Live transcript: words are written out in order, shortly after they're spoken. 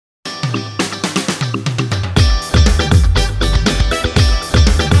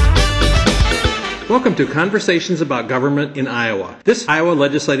Welcome to Conversations About Government in Iowa. This Iowa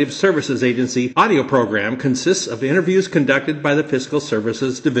Legislative Services Agency audio program consists of interviews conducted by the Fiscal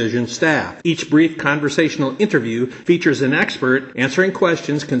Services Division staff. Each brief conversational interview features an expert answering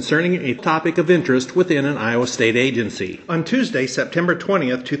questions concerning a topic of interest within an Iowa state agency. On Tuesday, September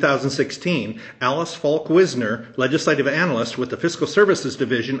 20th, 2016, Alice Falk-Wisner, legislative analyst with the Fiscal Services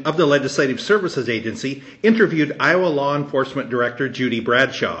Division of the Legislative Services Agency, interviewed Iowa Law Enforcement Director Judy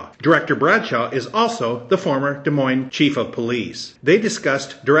Bradshaw. Director Bradshaw is also the former Des Moines Chief of Police. They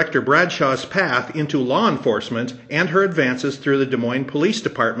discussed Director Bradshaw's path into law enforcement and her advances through the Des Moines Police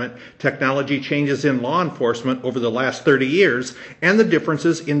Department, technology changes in law enforcement over the last 30 years, and the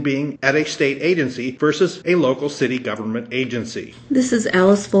differences in being at a state agency versus a local city government agency. This is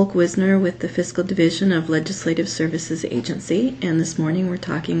Alice Falk-Wisner with the Fiscal Division of Legislative Services Agency, and this morning we're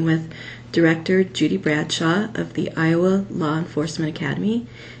talking with Director Judy Bradshaw of the Iowa Law Enforcement Academy.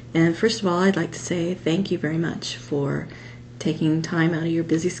 And first of all, I'd like to say thank you very much for taking time out of your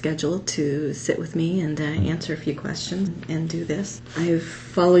busy schedule to sit with me and answer a few questions and do this. I've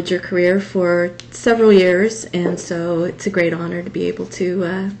followed your career for several years, and so it's a great honor to be able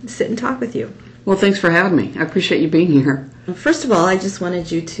to sit and talk with you. Well, thanks for having me. I appreciate you being here. First of all, I just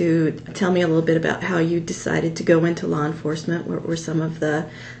wanted you to tell me a little bit about how you decided to go into law enforcement. What were some of the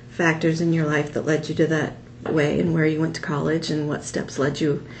factors in your life that led you to that way, and where you went to college, and what steps led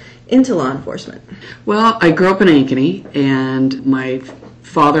you into law enforcement? Well, I grew up in Ankeny, and my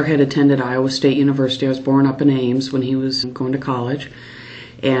father had attended Iowa State University. I was born up in Ames when he was going to college,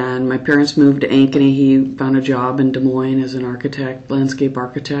 and my parents moved to Ankeny. He found a job in Des Moines as an architect, landscape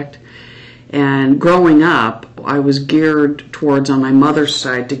architect. And growing up, I was geared towards, on my mother's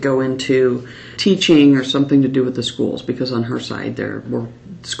side, to go into teaching or something to do with the schools, because on her side there were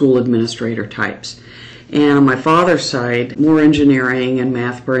school administrator types. And on my father's side, more engineering and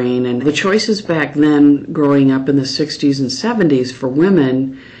math brain. And the choices back then, growing up in the 60s and 70s for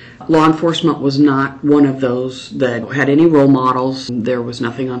women, law enforcement was not one of those that had any role models. There was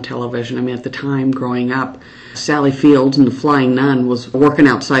nothing on television. I mean, at the time, growing up, Sally Fields and the Flying Nun was working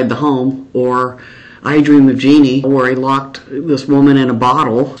outside the home, or I Dream of Jeannie, where he locked this woman in a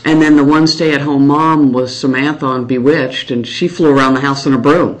bottle. And then the one stay-at-home mom was Samantha on Bewitched, and she flew around the house in a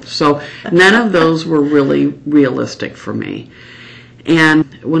broom. So none of those were really realistic for me. And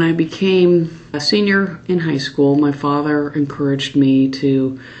when I became a senior in high school, my father encouraged me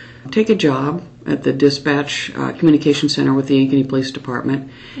to take a job at the dispatch communication center with the Ankeny Police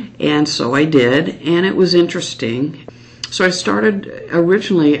Department. And so I did, and it was interesting. So I started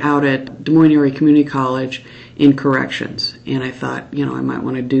originally out at Des Moines Area Community College in corrections, and I thought, I might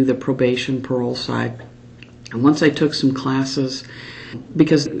want to do the probation parole side. And once I took some classes,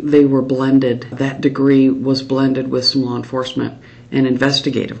 because they were blended, that degree was blended with some law enforcement and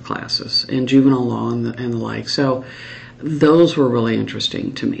investigative classes and juvenile law and the like. So those were really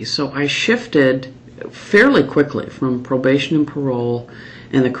interesting to me. So I shifted fairly quickly from probation and parole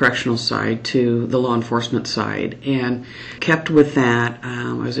and the correctional side to the law enforcement side, and kept with that.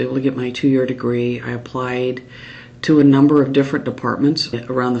 I was able to get my 2-year degree. I applied to a number of different departments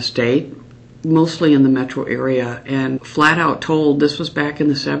around the state, mostly in the metro area, and flat out told, this was back in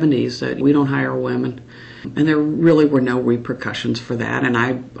the 70s, that we don't hire women. And there really were no repercussions for that, and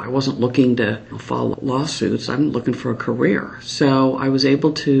I wasn't looking to file lawsuits. I'm looking for a career. So I was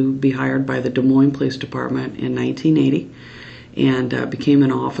able to be hired by the Des Moines Police Department in 1980, and became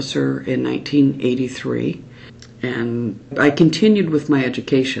an officer in 1983. And I continued with my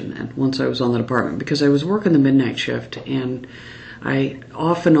education then, once I was on the department, because I was working the midnight shift, and I,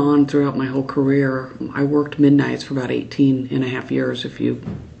 off and on throughout my whole career, I worked midnights for about 18 and a half years, if you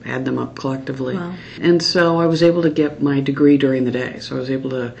add them up collectively. Wow. And so I was able to get my degree during the day. So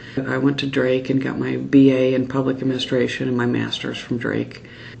I went to Drake and got my BA in public administration and my master's from Drake.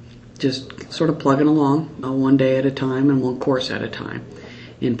 Just sort of plugging along, one day at a time and one course at a time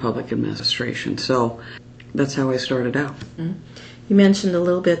in public administration. So that's how I started out. Mm-hmm. You mentioned a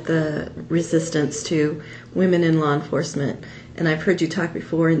little bit the resistance to women in law enforcement, and I've heard you talk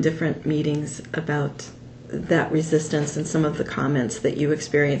before in different meetings about that resistance and some of the comments that you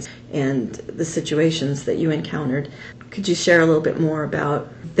experienced and the situations that you encountered. Could you share a little bit more about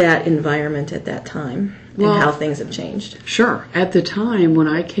that environment at that time and how things have changed? Sure. At the time when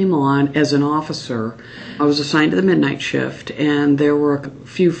I came on as an officer, I was assigned to the midnight shift, and there were a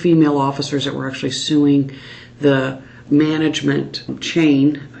few female officers that were actually suing the management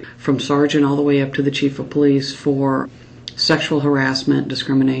chain from sergeant all the way up to the chief of police for sexual harassment,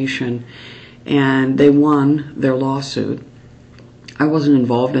 discrimination, and they won their lawsuit. I wasn't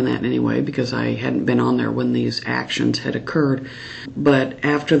involved in that in any way because I hadn't been on there when these actions had occurred. But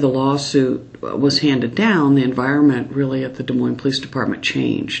after the lawsuit was handed down, the environment really at the Des Moines Police Department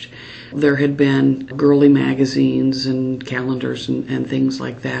changed. There had been girly magazines and calendars and things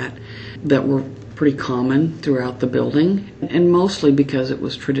like that were pretty common throughout the building, and mostly because it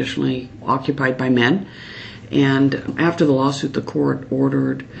was traditionally occupied by men. And after the lawsuit, the court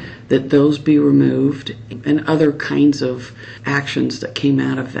ordered that those be removed and other kinds of actions that came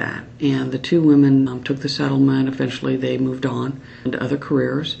out of that. And the two women took the settlement. Eventually they moved on into other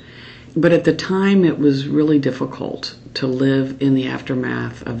careers. But at the time it was really difficult to live in the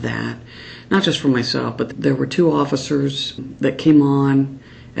aftermath of that. Not just for myself, but there were two officers that came on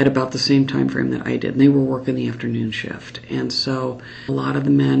at about the same time frame that I did. And they were working the afternoon shift. And so a lot of the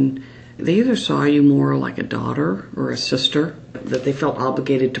men, they either saw you more like a daughter or a sister that they felt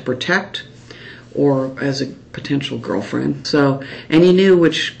obligated to protect, or as a potential girlfriend. So, and you knew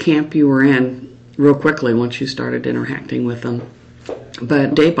which camp you were in real quickly once you started interacting with them.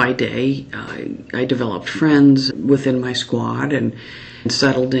 But day by day, I developed friends within my squad and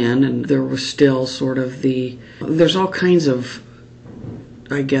settled in, and there was still sort of there's all kinds of,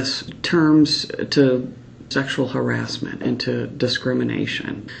 I guess, terms to sexual harassment and to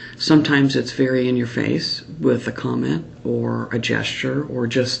discrimination. Sometimes it's very in your face with a comment or a gesture or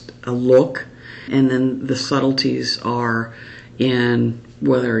just a look, and then the subtleties are in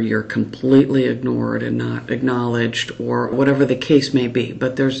whether you're completely ignored and not acknowledged or whatever the case may be.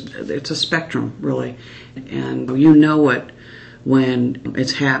 But it's a spectrum, really, and you know it when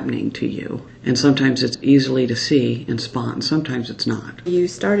it's happening to you. And sometimes it's easily to see and spot, and sometimes it's not. You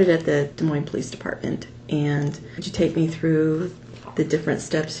started at the Des Moines Police Department, and could you take me through the different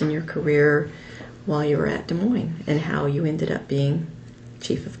steps in your career while you were at Des Moines and how you ended up being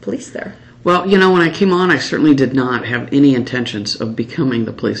chief of police there? Well, when I came on, I certainly did not have any intentions of becoming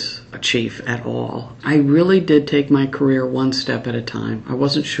the police chief at all. I really did take my career one step at a time. I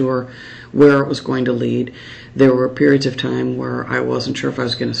wasn't sure where it was going to lead. There were periods of time where I wasn't sure if I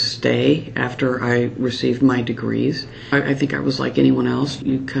was going to stay after I received my degrees. I think I was like anyone else.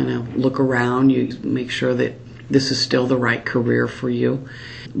 You kind of look around, you make sure that this is still the right career for you.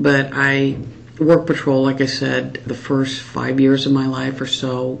 But I worked patrol, like I said, the first 5 years of my life or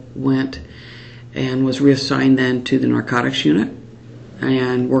so, went and was reassigned then to the narcotics unit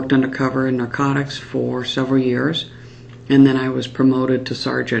and worked undercover in narcotics for several years. And then I was promoted to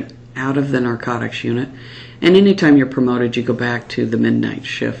sergeant out of the narcotics unit. And anytime you're promoted, you go back to the midnight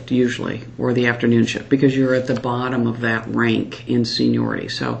shift usually, or the afternoon shift, because you're at the bottom of that rank in seniority.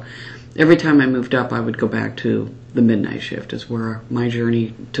 So every time I moved up, I would go back to the midnight shift, is where my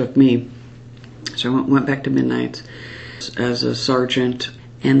journey took me. So I went back to midnights as a sergeant,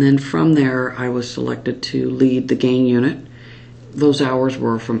 and then from there I was selected to lead the gang unit. Those hours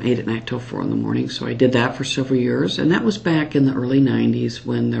were from 8 at night till 4 in the morning, so I did that for several years, and that was back in the early 90s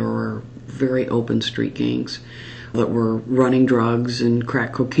when there were very open street gangs that were running drugs, and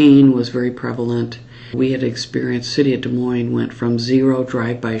crack cocaine was very prevalent. We had experienced, city of Des Moines went from 0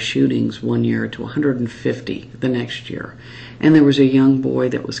 drive-by shootings one year to 150 the next year, and there was a young boy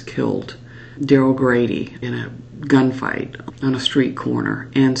that was killed, Daryl Grady, in a gunfight on a street corner.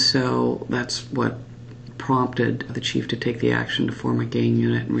 And so that's what prompted the chief to take the action to form a gang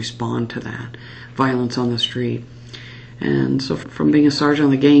unit and respond to that violence on the street. And so from being a sergeant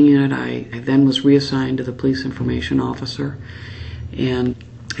on the gang unit, I then was reassigned to the police information officer, and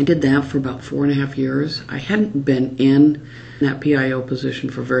I did that for about 4.5 years. I hadn't been in that PIO position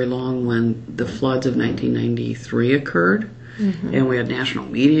for very long when the floods of 1993 occurred. Mm-hmm. And we had national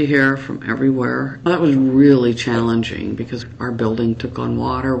media here from everywhere. That was really challenging because our building took on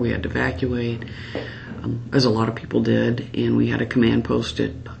water. We had to evacuate, as a lot of people did, and we had a command post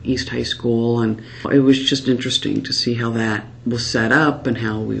at East High School, and it was just interesting to see how that was set up and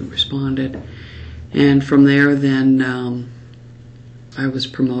how we responded. And from there then I was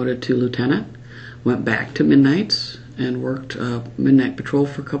promoted to lieutenant, went back to midnights and worked midnight patrol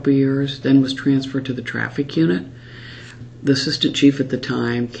for a couple of years, then was transferred to the traffic unit. The assistant chief at the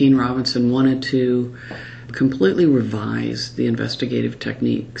time, Kane Robinson, wanted to completely revise the investigative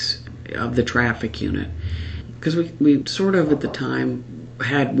techniques of the traffic unit, because we sort of at the time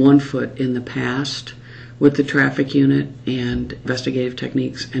had one foot in the past with the traffic unit and investigative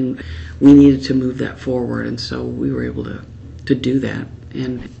techniques, and we needed to move that forward. And so we were able to do that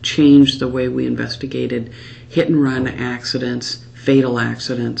and change the way we investigated hit and run accidents, fatal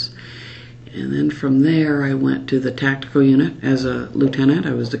accidents. And then from there I went to the tactical unit as a lieutenant.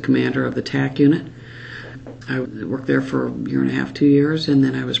 I was the commander of the TAC unit. I worked there for 1.5 years, 2 years, and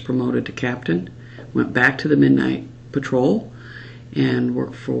then I was promoted to captain. Went back to the midnight patrol and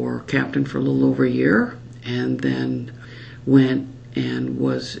worked for captain for a little over a year, and then went and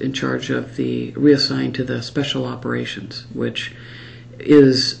was in charge of reassigned to the special operations, which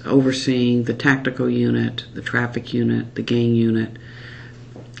is overseeing the tactical unit, the traffic unit, the gang unit,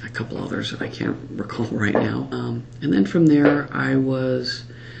 a couple others that I can't recall right now. And then from there, I was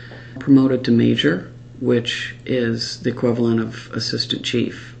promoted to major, which is the equivalent of assistant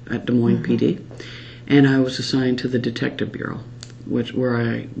chief at Des Moines PD. And I was assigned to the Detective Bureau, where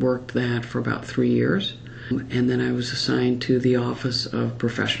I worked that for about 3 years. And then I was assigned to the Office of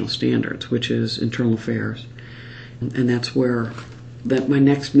Professional Standards, which is Internal Affairs. And that's where my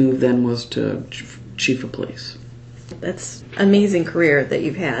next move then was to Chief of Police. That's an amazing career that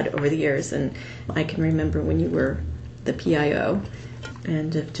you've had over the years, and I can remember when you were the PIO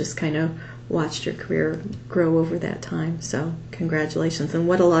and have just kind of watched your career grow over that time. So congratulations, and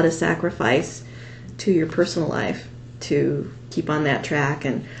what a lot of sacrifice to your personal life to keep on that track.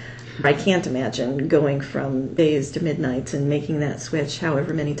 And I can't imagine going from days to midnights and making that switch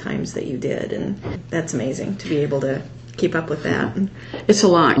however many times that you did, and that's amazing to be able to keep up with that. It's a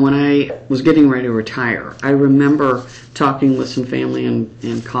lot. When I was getting ready to retire, I remember talking with some family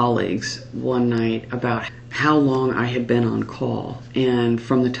and colleagues one night about how long I had been on call. And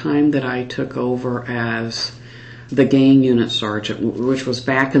from the time that I took over as the gang unit sergeant, which was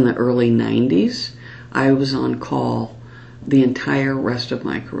back in the early 90s, I was on call the entire rest of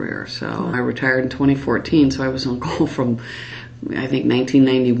my career. So I retired in 2014, so I was on call from, I think,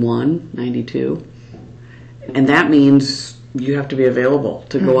 1991, 92. And that means you have to be available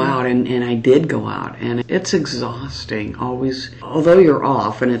to go out, and I did go out, and it's exhausting always. Although you're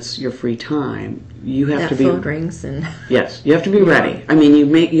off and it's your free time, you have to be. That phone rings and. Yes, you have to be ready. I mean,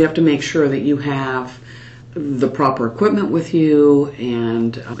 you have to make sure that you have the proper equipment with you,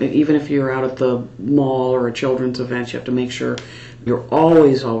 and even if you're out at the mall or a children's event, you have to make sure you're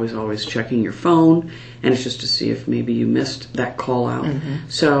always checking your phone, and it's just to see if maybe you missed that call out.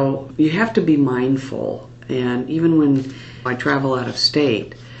 So you have to be mindful. And even when I travel out of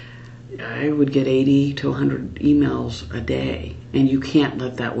state, I would get 80 to 100 emails a day, and you can't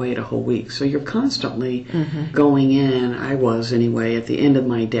let that wait a whole week. So you're constantly going in, I was anyway, at the end of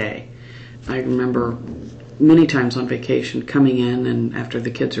my day. I remember many times on vacation coming in, and after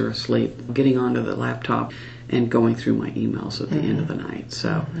the kids are asleep, getting onto the laptop and going through my emails at the end of the night.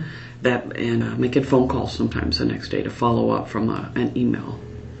 So that, and making phone calls sometimes the next day to follow up from an email.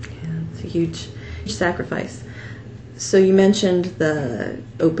 Yeah, it's a huge sacrifice. So you mentioned the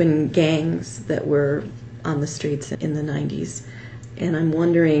open gangs that were on the streets in the 90s, and I'm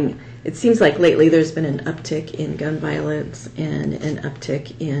wondering, it seems like lately there's been an uptick in gun violence and an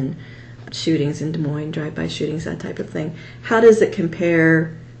uptick in shootings in Des Moines, drive-by shootings, that type of thing. How does it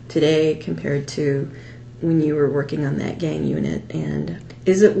compare today compared to when you were working on that gang unit? And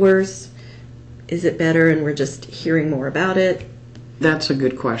is it worse? Is it better and we're just hearing more about it? That's a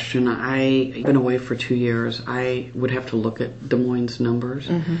good question. I've been away for 2 years. I would have to look at Des Moines' numbers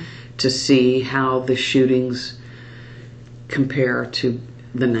to see how the shootings compare to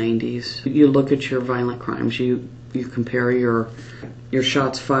the 90s. You look at your violent crimes. You compare your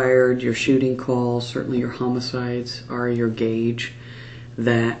shots fired, your shooting calls, certainly your homicides are your gauge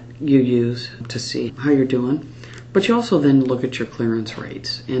that you use to see how you're doing. But you also then look at your clearance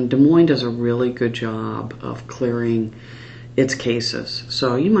rates. And Des Moines does a really good job of clearing its cases.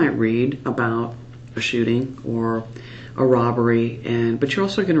 So you might read about a shooting or a robbery, but you're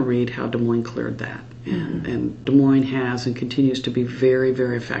also going to read how Des Moines cleared that. And Des Moines has and continues to be very,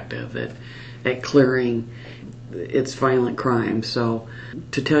 very effective at clearing its violent crimes. So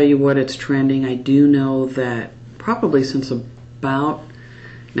to tell you what it's trending, I do know that probably since about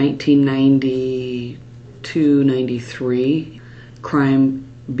 1992, 93, crime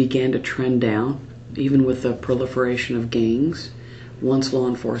began to trend down, even with the proliferation of gangs. Once law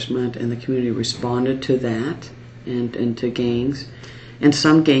enforcement and the community responded to that and to gangs, and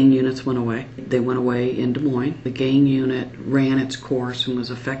some gang units went away. They went away in Des Moines. The gang unit ran its course and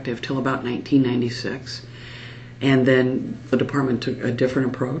was effective till about 1996. And then the department took a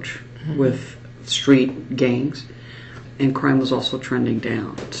different approach with street gangs, and crime was also trending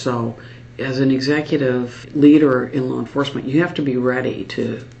down. So as an executive leader in law enforcement, you have to be ready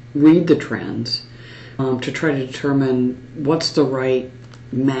to read the trends, to try to determine what's the right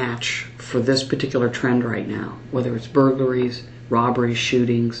match for this particular trend right now, whether it's burglaries, robberies,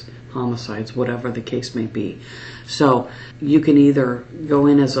 shootings, homicides, whatever the case may be. So you can either go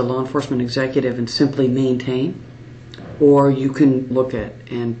in as a law enforcement executive and simply maintain, or you can look at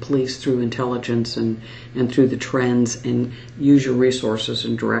and police through intelligence and through the trends and use your resources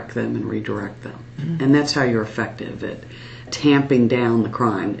and direct them and redirect them. And that's how you're effective tamping down the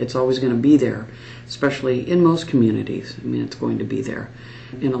crime. It's always going to be there, especially in most communities. I mean, it's going to be there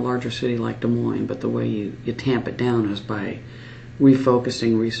in a larger city like Des Moines, but the way you tamp it down is by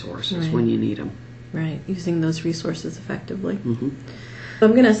refocusing resources when you need them. Right, using those resources effectively. Mm-hmm.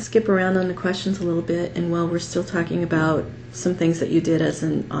 I'm going to skip around on the questions a little bit, and while we're still talking about some things that you did as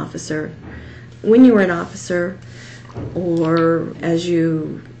an officer, when you were an officer, or as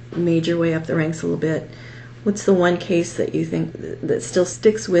you made your way up the ranks a little bit, what's the one case that you think that still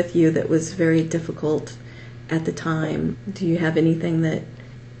sticks with you that was very difficult at the time? Do you have anything that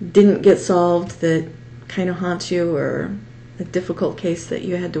didn't get solved that kind of haunts you, or a difficult case that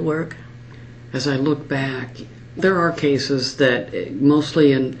you had to work? As I look back, there are cases that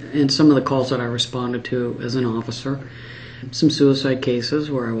mostly in some of the calls that I responded to as an officer, some suicide cases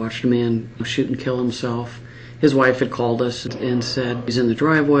where I watched a man shoot and kill himself. His wife had called us and said he's in the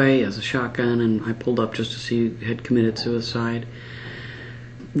driveway, he has a shotgun, and I pulled up just to see he had committed suicide.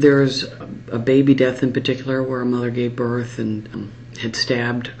 There's a baby death in particular where a mother gave birth and had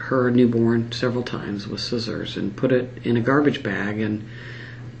stabbed her newborn several times with scissors and put it in a garbage bag, and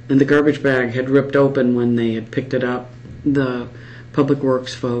the garbage bag had ripped open when they had picked it up, the public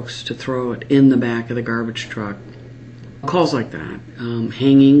works folks, to throw it in the back of the garbage truck. Calls like that.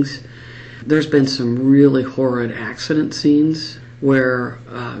 Hangings. There's been some really horrid accident scenes where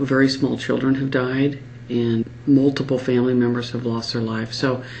very small children have died and multiple family members have lost their life.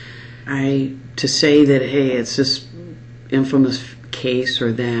 So to say that, hey, it's this infamous case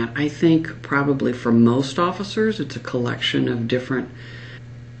or that, I think probably for most officers it's a collection of different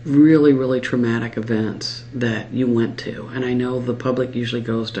really, really traumatic events that you went to. And I know the public usually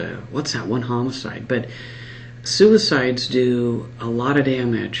goes to, what's that one homicide? But suicides do a lot of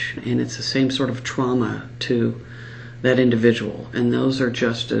damage, and it's the same sort of trauma to that individual, and those are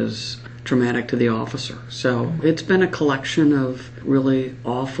just as traumatic to the officer. So it's been a collection of really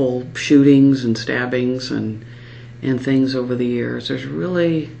awful shootings and stabbings and things over the years.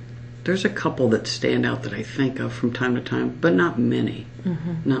 There's a couple that stand out that I think of from time to time, but not many.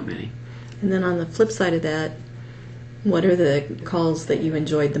 Mm-hmm. Not many. And then on the flip side of that, what are the calls that you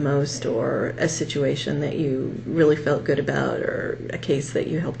enjoyed the most, or a situation that you really felt good about, or a case that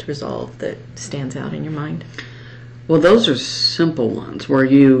you helped resolve that stands out in your mind? Well, those are simple ones where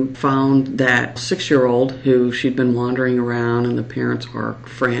you found that 6-year-old who she'd been wandering around and the parents are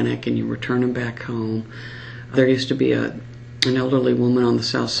frantic and you return them back home. There used to be an elderly woman on the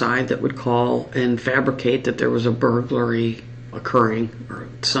south side that would call and fabricate that there was a burglary occurring or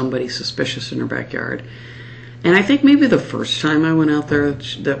somebody suspicious in her backyard. And I think maybe the first time I went out there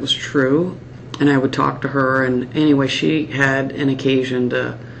that was true, and I would talk to her, and anyway, she had an occasion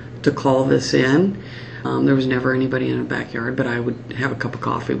to call this in. There was never anybody in her backyard, but I would have a cup of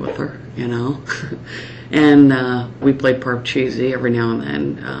coffee with her, and we played Parcheesi every now and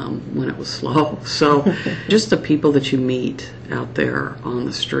then when it was slow. So just the people that you meet out there on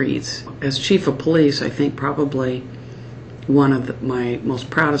the streets. As chief of police, I think probably one of my most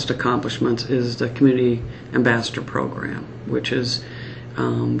proudest accomplishments is the Community Ambassador Program, which is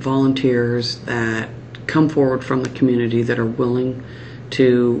volunteers that come forward from the community that are willing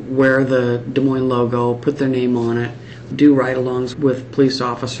to wear the Des Moines logo, put their name on it, do ride-alongs with police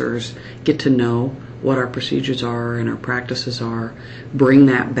officers, get to know what our procedures are and our practices are, bring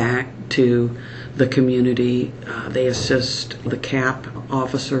that back to the community. They assist the CAP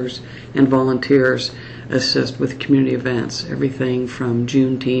officers and volunteers assist with community events, everything from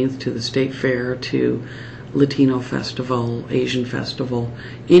Juneteenth to the State Fair to Latino Festival, Asian Festival,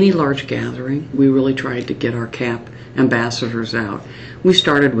 any large gathering. We really tried to get our CAP ambassadors out. We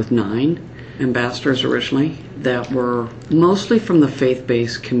started with 9 ambassadors originally that were mostly from the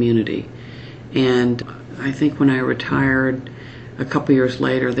faith-based community. And I think when I retired a couple years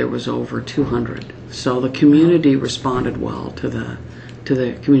later, there was over 200. So the community responded well to the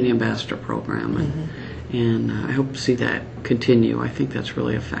Community Ambassador Program. And I hope to see that continue. I think that's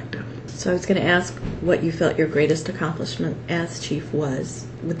really effective. So I was going to ask what you felt your greatest accomplishment as chief was.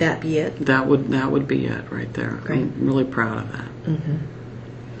 Would that be it? That would be it right there. Great. I'm really proud of that.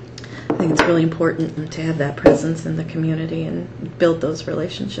 Mm-hmm. I think it's really important to have that presence in the community and build those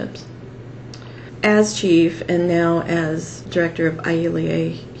relationships. As chief and now as director of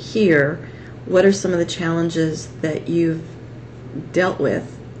IELEA here, what are some of the challenges that you've dealt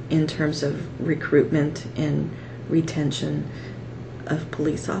with in terms of recruitment and retention of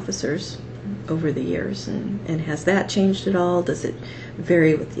police officers over the years? And has that changed at all? Does it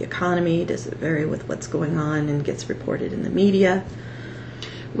vary with the economy? Does it vary with what's going on and gets reported in the media?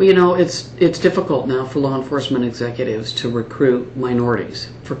 Well, it's difficult now for law enforcement executives to recruit minorities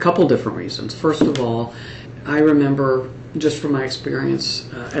for a couple different reasons. First of all, I remember just from my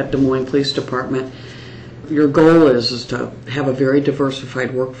experience at Des Moines Police Department, your goal is to have a very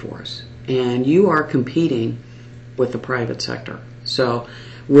diversified workforce, and you are competing with the private sector. So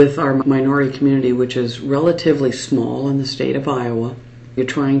with our minority community, which is relatively small in the state of Iowa, you're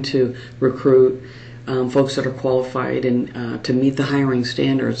trying to recruit folks that are qualified and to meet the hiring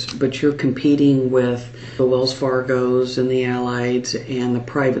standards, but you're competing with the Wells Fargos and the Allieds and the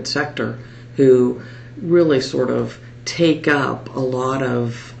private sector, who really sort of take up a lot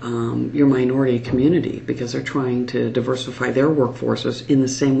of your minority community because they're trying to diversify their workforces in the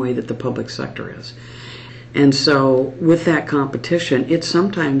same way that the public sector is. And so with that competition, it's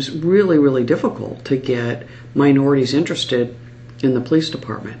sometimes really, really difficult to get minorities interested in the police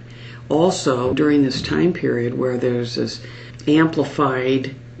department. Also, during this time period where there's this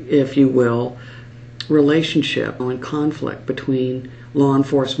amplified, if you will, relationship and conflict between law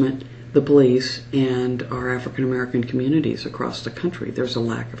enforcement, the police, and our African American communities across the country. There's a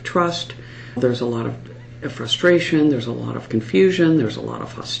lack of trust, there's a lot of frustration, there's a lot of confusion, there's a lot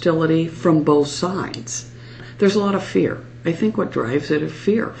of hostility from both sides. There's a lot of fear. I think what drives it is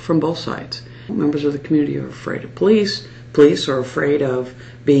fear from both sides. Members of the community are afraid of police. Police are afraid of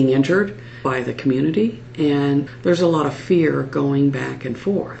being injured by the community, and there's a lot of fear going back and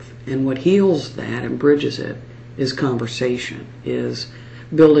forth. And what heals that and bridges it is conversation, is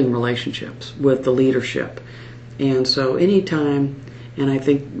building relationships with the leadership. And so anytime, and I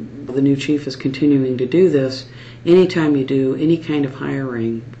think the new chief is continuing to do this, anytime you do any kind of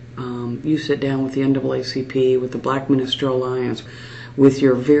hiring, you sit down with the NAACP, with the Black Ministerial Alliance, with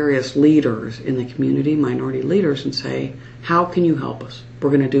your various leaders in the community, minority leaders, and say, how can you help us? We're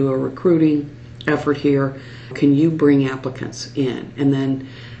going to do a recruiting effort here. Can you bring applicants in? And then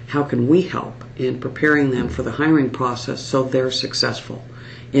how can we help in preparing them for the hiring process so they're successful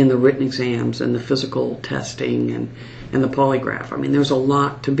in the written exams and the physical testing and the polygraph? I mean, there's a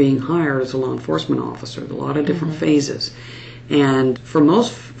lot to being hired as a law enforcement officer, a lot of different phases. And for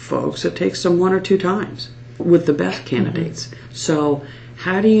most folks, it takes them 1 or 2 times with the best candidates. So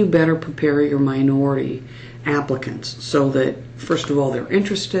how do you better prepare your minority applicants so that, first of all, they're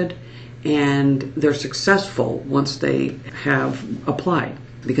interested and they're successful once they have applied?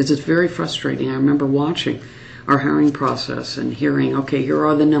 Because it's very frustrating. I remember watching our hiring process and hearing, okay, here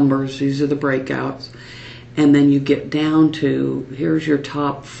are the numbers, these are the breakouts, and then you get down to, here's your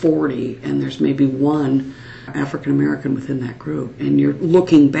top 40, and there's maybe one African American within that group, and you're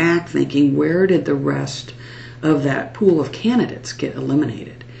looking back thinking, where did the rest of that pool of candidates get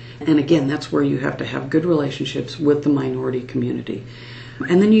eliminated? And again, that's where you have to have good relationships with the minority community.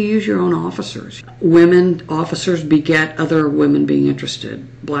 And then you use your own officers. Women officers beget other women being interested.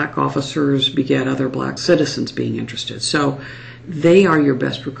 Black officers beget other black citizens being interested. So they are your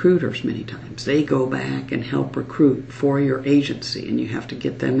best recruiters many times. They go back and help recruit for your agency, and you have to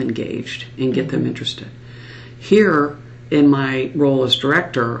get them engaged and get them interested. Here, in my role as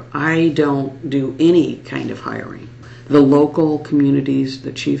director, I don't do any kind of hiring. The local communities,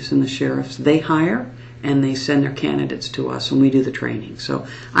 the chiefs and the sheriffs, they hire and they send their candidates to us and we do the training. So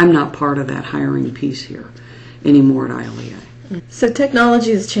I'm not part of that hiring piece here anymore at ILEA. So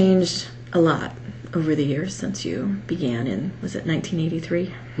technology has changed a lot over the years since you began in, was it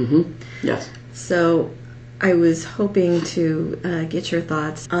 1983? Yes. So I was hoping to get your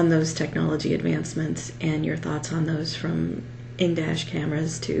thoughts on those technology advancements and your thoughts on those from in-dash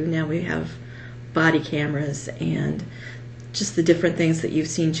cameras to now we have body cameras, and just the different things that you've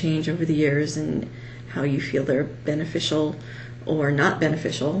seen change over the years and how you feel they're beneficial or not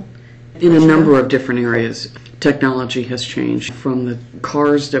beneficial. In a number of different areas, technology has changed, from the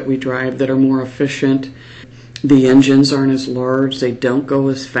cars that we drive that are more efficient. The engines aren't as large, they don't go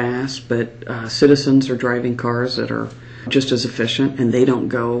as fast, but citizens are driving cars that are just as efficient and they don't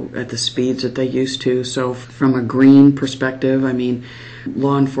go at the speeds that they used to. So from a green perspective, I mean,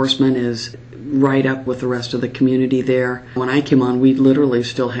 law enforcement is right up with the rest of the community there. When I came on, we literally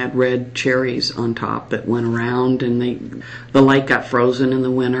still had red cherries on top that went around, and the light got frozen in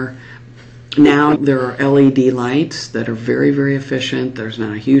the winter. Now there are LED lights that are very, very efficient. There's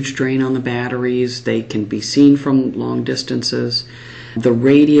not a huge drain on the batteries. They can be seen from long distances. The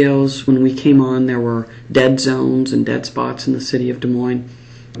radios, when we came on, there were dead zones and dead spots in the city of Des Moines.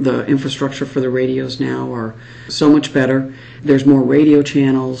 The infrastructure for the radios now are so much better. There's more radio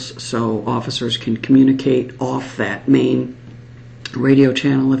channels, so officers can communicate off that main radio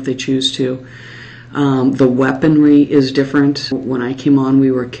channel if they choose to. The weaponry is different. When I came on,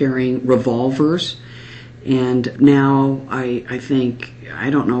 we were carrying revolvers, and now I think, I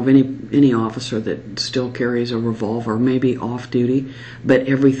don't know of any officer that still carries a revolver, maybe off duty, but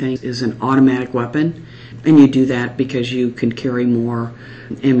everything is an automatic weapon. And you do that because you can carry more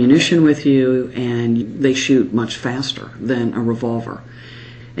ammunition with you, and they shoot much faster than a revolver.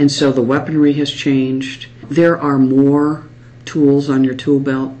 And so the weaponry has changed. There are more tools on your tool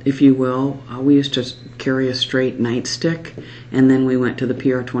belt, if you will. We used to carry a straight nightstick, and then we went to the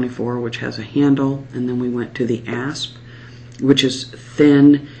PR-24, which has a handle, and then we went to the ASP, which is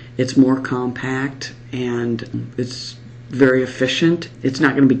thin, it's more compact, and it's very efficient. It's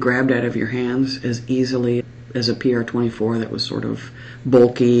not going to be grabbed out of your hands as easily as a PR-24 that was sort of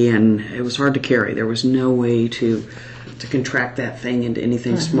bulky, and it was hard to carry. There was no way to contract that thing into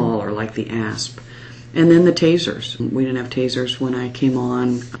anything smaller like the ASP. And then the tasers. We didn't have tasers when I came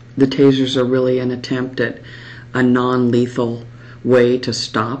on. The tasers are really an attempt at a non-lethal way to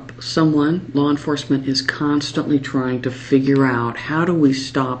stop someone. Law enforcement is constantly trying to figure out, how do we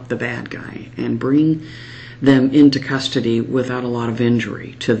stop the bad guy and bring them into custody without a lot of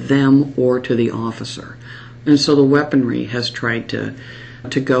injury to them or to the officer. And so the weaponry has tried to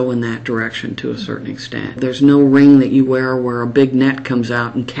go in that direction to a certain extent. There's no ring that you wear where a big net comes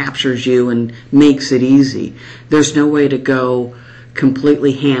out and captures you and makes it easy. There's no way to go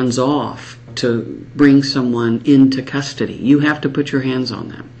completely hands off to bring someone into custody. You have to put your hands on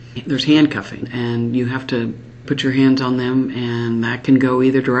them. There's handcuffing, and you have to put your hands on them, and that can go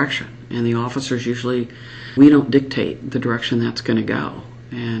either direction. And the officers usually, we don't dictate the direction that's going to go.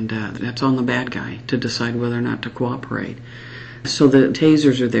 And that's on the bad guy to decide whether or not to cooperate. So the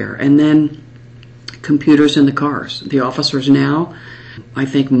tasers are there. And then computers in the cars. The officers now, I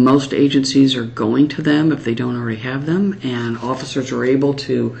think most agencies are going to them if they don't already have them, and officers are able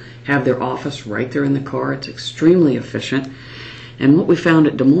to have their office right there in the car. It's extremely efficient. And what we found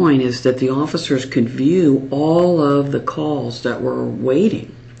at Des Moines is that the officers could view all of the calls that were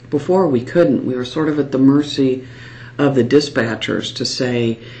waiting. Before we couldn't. We were sort of at the mercy of the dispatchers to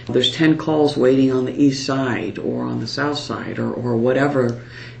say, there's 10 calls waiting on the east side or on the south side or whatever,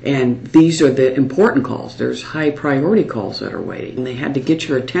 and these are the important calls. There's high priority calls that are waiting, and they had to get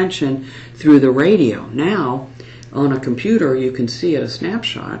your attention through the radio. Now, on a computer, you can see at a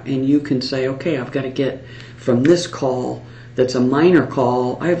snapshot, and you can say, okay, I've got to get from this call that's a minor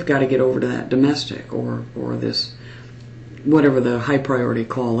call, I've got to get over to that domestic or this whatever the high priority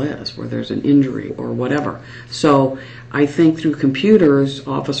call is, where there's an injury or whatever. So I think through computers,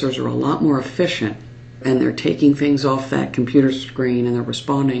 officers are a lot more efficient, and they're taking things off that computer screen and they're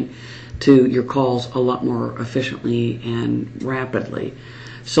responding to your calls a lot more efficiently and rapidly.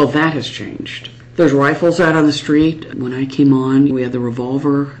 So that has changed. There's rifles out on the street. When I came on, we had the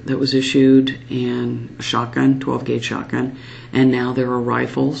revolver that was issued and a shotgun, 12-gauge shotgun, and now there are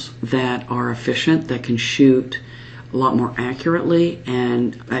rifles that are efficient, that can shoot a lot more accurately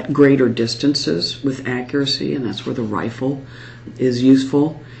and at greater distances with accuracy, and that's where the rifle is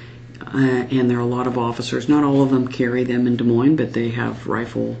useful. And there are a lot of officers, not all of them carry them in Des Moines, but they have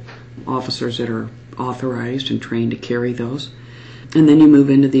rifle officers that are authorized and trained to carry those. And then you move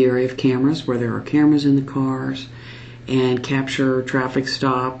into the area of cameras, where there are cameras in the cars and capture traffic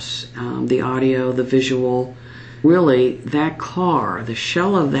stops, the audio, the visual. Really, that car, the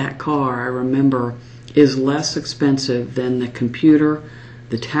shell of that car, I remember, is less expensive than the computer,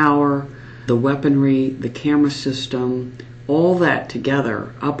 the tower, the weaponry, the camera system. All that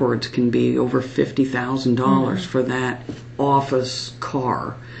together, upwards, can be over $50,000 for that office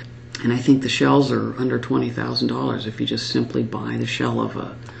car. And I think the shells are under $20,000 if you just simply buy the shell of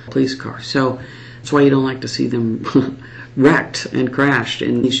a police car. So that's why you don't like to see them wrecked and crashed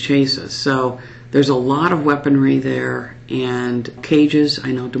in these chases. So there's a lot of weaponry there, and cages.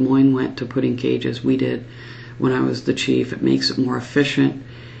 I know Des Moines went to putting cages. We did when I was the chief. It makes it more efficient.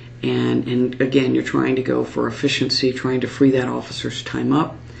 And again, you're trying to go for efficiency, trying to free that officer's time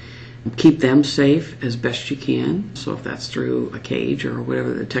up, keep them safe as best you can. So if that's through a cage or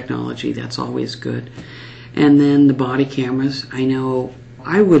whatever the technology, that's always good. And then the body cameras. I know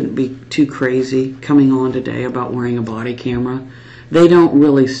I wouldn't be too crazy coming on today about wearing a body camera. They don't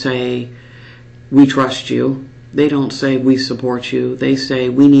really say, we trust you. They don't say, we support you. They say,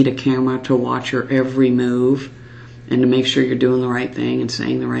 we need a camera to watch your every move and to make sure you're doing the right thing and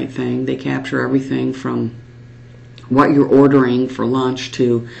saying the right thing. They capture everything from what you're ordering for lunch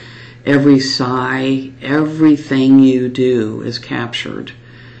to every sigh. Everything you do is captured.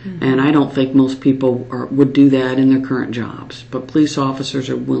 Mm-hmm. And I don't think most people would do that in their current jobs. But police officers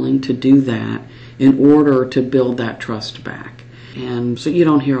are willing to do that in order to build that trust back. And so you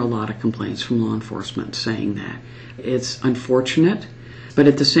don't hear a lot of complaints from law enforcement saying that. It's unfortunate, but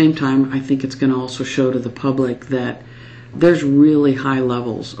at the same time, I think it's going to also show to the public that there's really high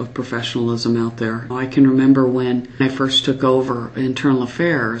levels of professionalism out there. I can remember when I first took over internal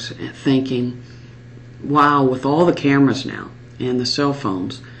affairs thinking, wow, with all the cameras now and the cell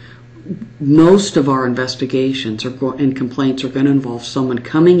phones, most of our investigations and complaints are going to involve someone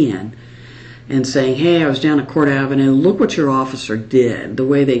coming in and saying, hey, I was down at Court Avenue, look what your officer did, the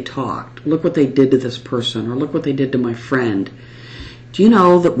way they talked, look what they did to this person, or look what they did to my friend. Do you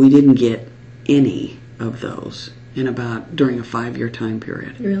know that we didn't get any of those during a 5-year time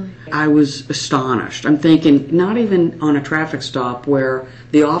period? Really? I was astonished. I'm thinking, not even on a traffic stop where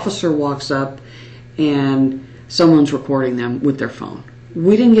the officer walks up and someone's recording them with their phone.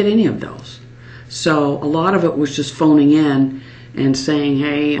 We didn't get any of those. So a lot of it was just phoning in and saying,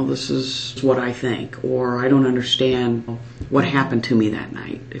 hey, this is what I think, or I don't understand what happened to me that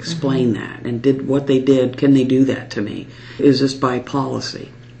night. Explain that. And did what they did, can they do that to me? Is this by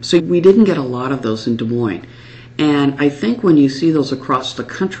policy? So we didn't get a lot of those in Des Moines. And I think when you see those across the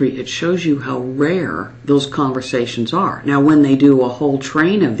country, it shows you how rare those conversations are. Now, when they do a whole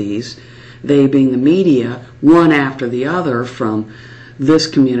train of these, they being the media, one after the other from this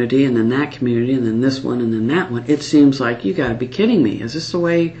community and then that community and then this one and then that one, it seems like, you got to be kidding me. Is this the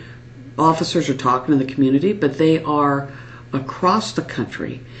way officers are talking to the community? But they are across the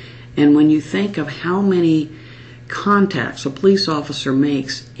country. And when you think of how many contacts a police officer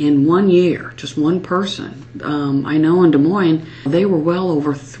makes in 1 year, just one person, I know in Des Moines, they were well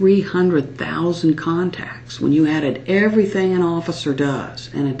over 300,000 contacts when you added everything an officer does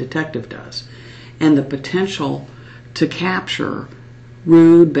and a detective does, and the potential to capture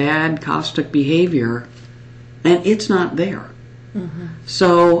rude, bad, caustic behavior, and it's not there.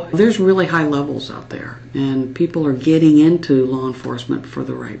 So there's really high levels out there, and people are getting into law enforcement for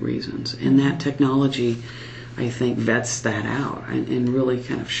the right reasons, and that technology, I think, vets that out and really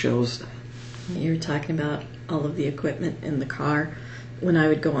kind of shows that. You were talking about all of the equipment in the car. When I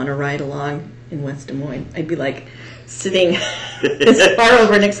would go on a ride along in West Des Moines, I'd be like sitting as far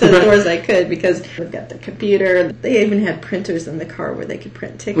over next to the door as I could, because we've got the computer. They even had printers in the car where they could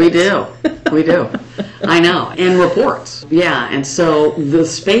print tickets. We do. I know. And reports. Yeah, and so the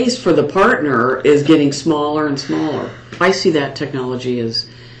space for the partner is getting smaller and smaller. I see that technology as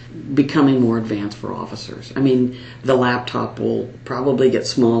becoming more advanced for officers. I mean, the laptop will probably get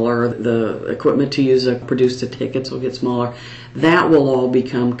smaller. The equipment to use to produce the tickets will get smaller. That will all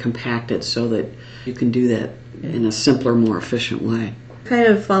become compacted so that you can do that in a simpler, more efficient way. Kind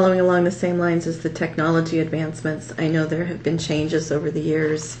of following along the same lines as the technology advancements, I know there have been changes over the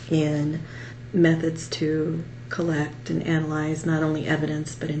years in methods to collect and analyze not only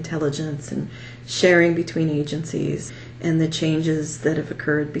evidence but intelligence and sharing between agencies, and the changes that have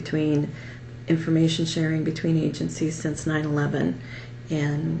occurred between information sharing between agencies since 9/11,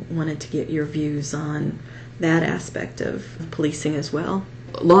 and wanted to get your views on that aspect of policing as well.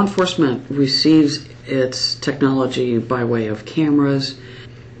 Law enforcement receives its technology by way of cameras,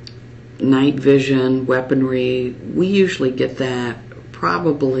 night vision, weaponry. We usually get that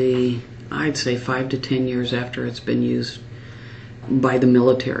probably, I'd say, 5 to 10 years after it's been used by the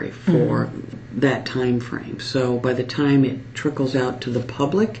military for that time frame. So by the time it trickles out to the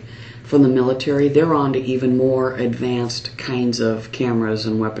public from the military, they're on to even more advanced kinds of cameras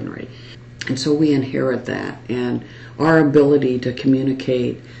and weaponry. And so we inherit that, and our ability to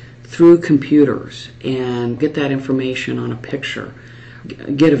communicate through computers and get that information on a picture,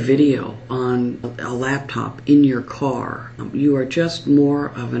 get a video on a laptop in your car. You are just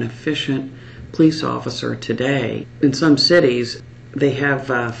more of an efficient police officer today. In some cities, they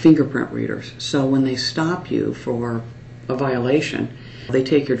have fingerprint readers. So when they stop you for a violation, they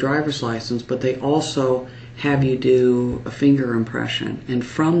take your driver's license, but they also have you do a finger impression. And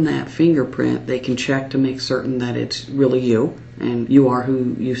from that fingerprint, they can check to make certain that it's really you, and you are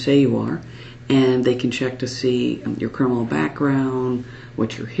who you say you are. And they can check to see your criminal background,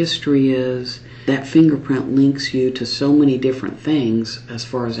 what your history is. That fingerprint links you to so many different things as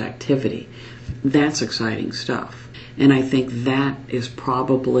far as activity. That's exciting stuff. And I think that is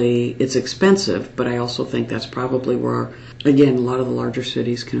probably, it's expensive, but I also think that's probably where, again, a lot of the larger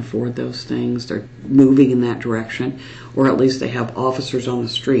cities can afford those things. They're moving in that direction, or at least they have officers on the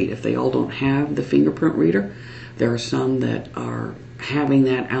street. If they all don't have the fingerprint reader, there are some that are having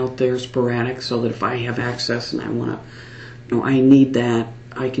that out there sporadic, so that if I have access and I want to, I need that,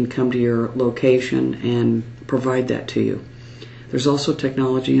 I can come to your location and provide that to you. There's also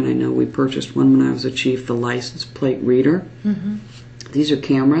technology, and I know we purchased one when I was a chief, the license plate reader. These are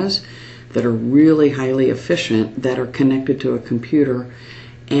cameras that are really highly efficient, that are connected to a computer,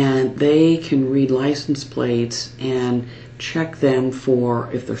 and they can read license plates and check them for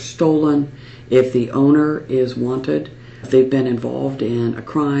if they're stolen, if the owner is wanted, if they've been involved in a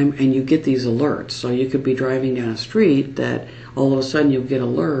crime, and you get these alerts. So you could be driving down a street that all of a sudden you'll get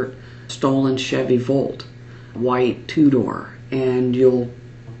alert, stolen Chevy Volt, white two-door, and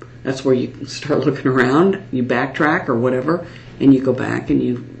that's where you start looking around, you backtrack or whatever, and you go back and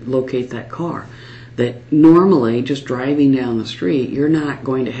you locate that car. That normally, just driving down the street, you're not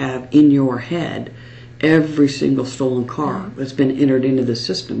going to have in your head every single stolen car that's been entered into the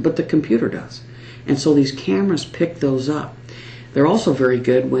system, but the computer does. And so these cameras pick those up. They're also very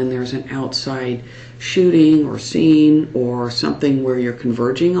good when there's an outside shooting or scene or something where you're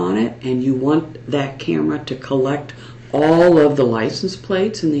converging on it and you want that camera to collect all of the license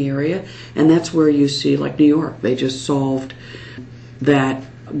plates in the area. And that's where you see, like New York, they just solved that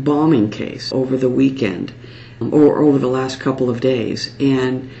bombing case over the weekend or over the last couple of days.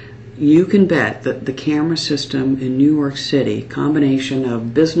 And you can bet that the camera system in New York City, combination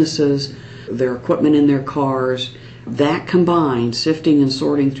of businesses, their equipment in their cars, that combined, sifting and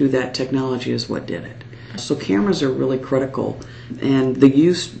sorting through that technology is what did it. So cameras are really critical, and the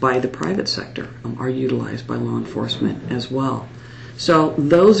use by the private sector are utilized by law enforcement as well. So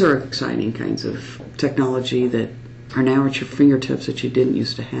those are exciting kinds of technology that are now at your fingertips that you didn't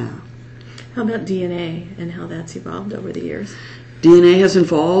used to have. How about DNA and how that's evolved over the years? DNA has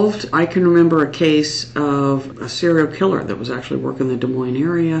evolved. I can remember a case of a serial killer that was actually working in the Des Moines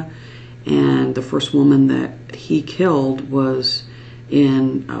area, and the first woman that he killed was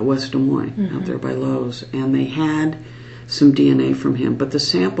in West Des Moines, out there by Lowe's, and they had some DNA from him, but the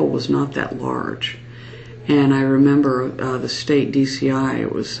sample was not that large. And I remember the state DCI,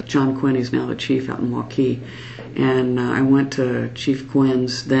 it was John Quinn, he's now the chief out in Waukee, and I went to Chief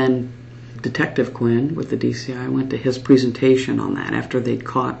Quinn's, then Detective Quinn with the DCI, I went to his presentation on that after they'd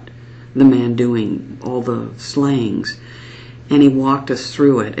caught the man doing all the slayings. And he walked us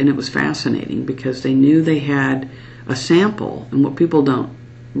through it, and it was fascinating because they knew they had a sample, and what people don't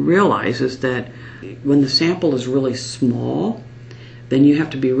realize is that when the sample is really small, then you have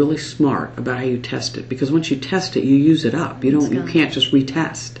to be really smart about how you test it, because once you test it, you use it up. You can't just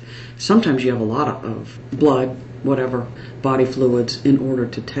retest. Sometimes you have a lot of blood, whatever, body fluids in order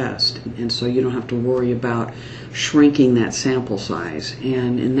to test, and so you don't have to worry about shrinking that sample size.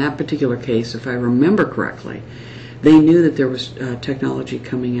 And in that particular case, if I remember correctly, they knew that there was technology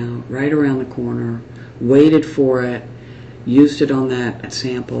coming out right around the corner, waited for it, used it on that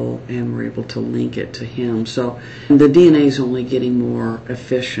sample, and were able to link it to him. So the DNA is only getting more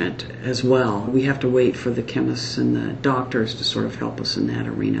efficient as well. We have to wait for the chemists and the doctors to sort of help us in that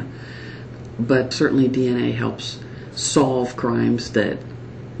arena. But certainly DNA helps solve crimes that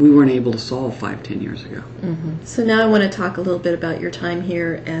we weren't able to solve 5-10 years ago. So now I want to talk a little bit about your time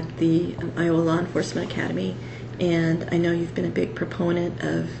here at the Iowa Law Enforcement Academy. And I know you've been a big proponent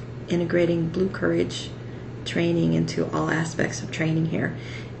of integrating Blue Courage training into all aspects of training here,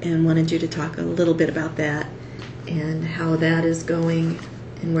 and wanted you to talk a little bit about that and how that is going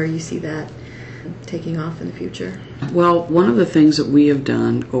and where you see that taking off in the future. Well, one of the things that we have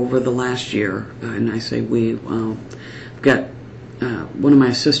done over the last year, and I say we've got one of my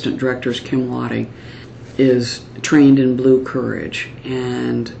assistant directors, Kim Waddy, is trained in Blue Courage,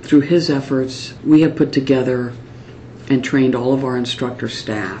 and through his efforts we have put together and trained all of our instructor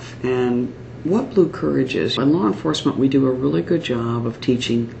staff. And what Blue Courage is, in law enforcement we do a really good job of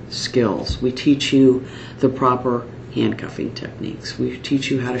teaching skills. We teach you the proper handcuffing techniques. We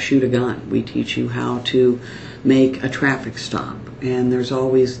teach you how to shoot a gun. We teach you how to make a traffic stop. And there's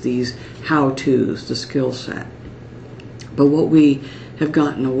always these how-tos, the skill set. But what we have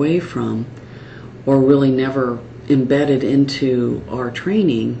gotten away from, or really never embedded into our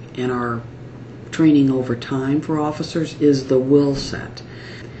training and our training over time for officers, is the will set.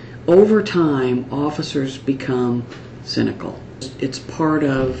 Over time, officers become cynical. It's part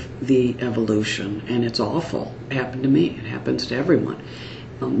of the evolution, and it's awful. It happened to me. It happens to everyone.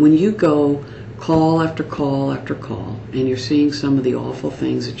 When you go call after call after call, and you're seeing some of the awful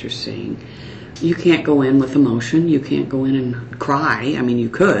things that you're seeing, you can't go in with emotion. You can't go in and cry. I mean, you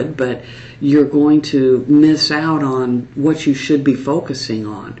could, but you're going to miss out on what you should be focusing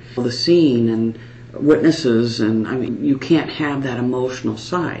on. The scene and witnesses, and I mean, you can't have that emotional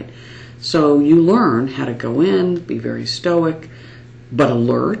side. So you learn how to go in, be very stoic, but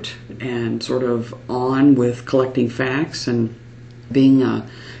alert, and sort of on with collecting facts and being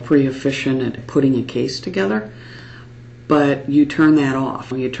pretty efficient at putting a case together. But you turn that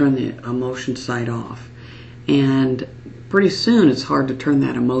off. You turn the emotion side off. And pretty soon it's hard to turn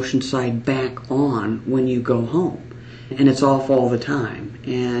that emotion side back on when you go home. And it's off all the time.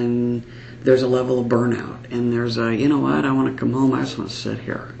 And there's a level of burnout. And there's a, you know what, I want to come home, I just want to sit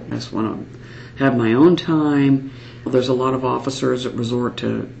here. I just want to have my own time. There's a lot of officers that resort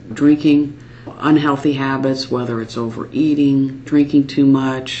to drinking, unhealthy habits, whether it's overeating, drinking too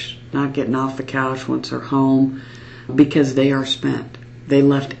much, not getting off the couch once they're home, because they are spent. They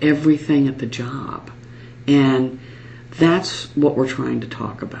left everything at the job. And that's what we're trying to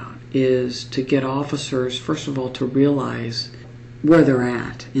talk about, is to get officers, first of all, to realize where they're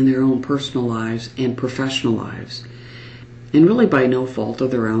at in their own personal lives and professional lives. And really by no fault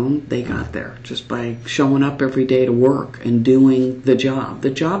of their own, they got there just by showing up every day to work and doing the job.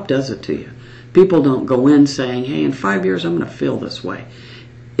 The job does it to you. People don't go in saying, hey, in 5 years I'm going to feel this way.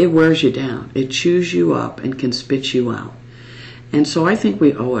 It wears you down. It chews you up and can spit you out. And so I think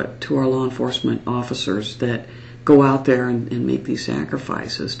we owe it to our law enforcement officers that go out there and make these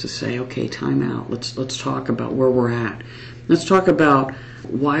sacrifices to say, okay, time out. Let's talk about where we're at. Let's talk about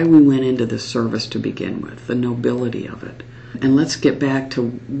why we went into this service to begin with, the nobility of it. And let's get back to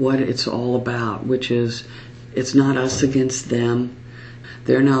what it's all about, which is it's not us against them.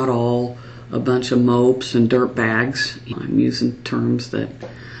 They're not all a bunch of mopes and dirt bags. I'm using terms that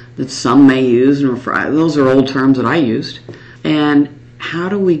some may use, and those are old terms that I used. And how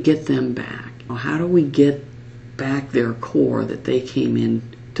do we get them back? How do we get back their core that they came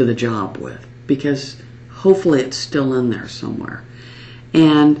in to the job with? Because hopefully it's still in there somewhere.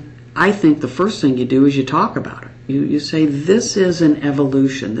 And I think the first thing you do is you talk about it. You say, this is an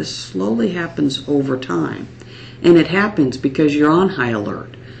evolution. This slowly happens over time. And it happens because you're on high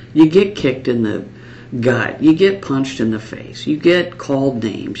alert. You get kicked in the gut. You get punched in the face. You get called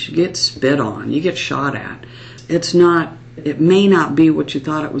names. You get spit on. You get shot at. It may not be what you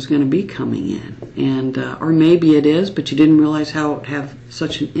thought it was going to be coming in. And or maybe it is, but you didn't realize how it would have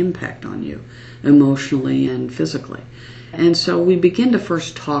such an impact on you emotionally and physically. And so we begin to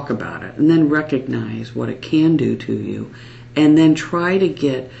first talk about it and then recognize what it can do to you, and then try to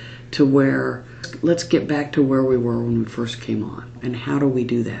get to where, let's get back to where we were when we first came on, and how do we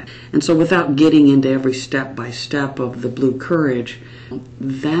do that? And so without getting into every step by step of the Blue Courage,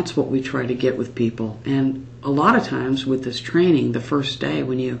 that's what we try to get with people. And a lot of times with this training, the first day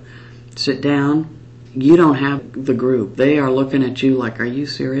when you sit down, you don't have the group. They are looking at you like, are you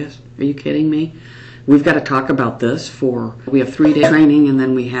serious? Are you kidding me? We've got to talk about this we have 3-day training and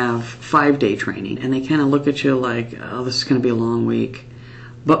then we have 5-day training. And they kind of look at you like, oh, this is going to be a long week.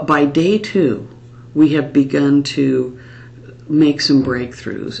 But by day 2, we have begun to make some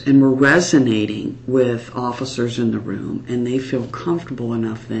breakthroughs, and we're resonating with officers in the room, and they feel comfortable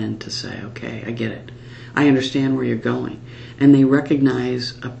enough then to say, okay, I get it. I understand where you're going. And they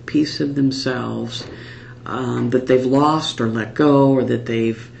recognize a piece of themselves that they've lost or let go, or that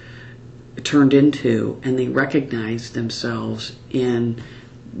they've turned into, and they recognize themselves in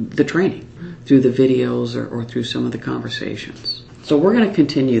the training through the videos or through some of the conversations. So we're going to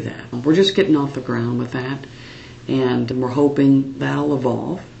continue that. We're just getting off the ground with that, and we're hoping that'll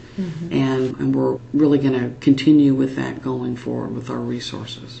evolve. Mm-hmm. And we're really going to continue with that going forward with our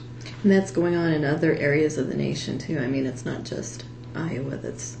resources. And that's going on in other areas of the nation too. I mean, it's not just Iowa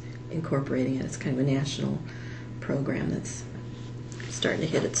that's incorporating it. It's kind of a national program that's starting to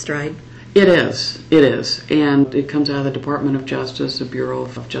hit its stride. It is. And it comes out of the Department of Justice, the Bureau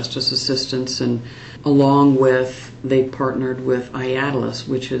of Justice Assistance, and along with, they partnered with IADLES,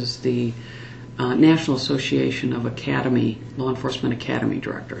 which is the National Association of Law Enforcement Academy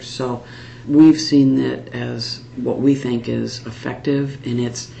Directors. So we've seen it as what we think is effective, and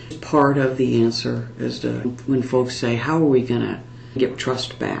it's part of the answer as to when folks say, how are we going to get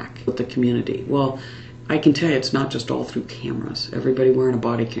trust back with the community? Well, I can tell you it's not just all through cameras. Everybody wearing a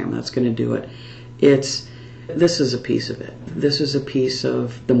body camera, that's going to do it. This is a piece of it. This is a piece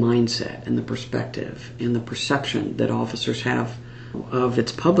of the mindset and the perspective and the perception that officers have of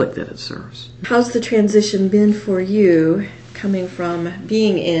its public that it serves. How's the transition been for you, coming from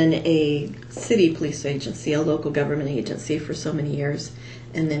being in a city police agency, a local government agency for so many years,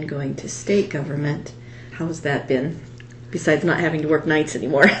 and then going to state government? How's that been, besides not having to work nights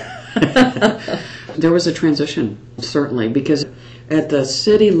anymore? There was a transition, certainly, because at the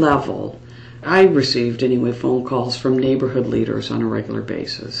city level, I received, anyway, phone calls from neighborhood leaders on a regular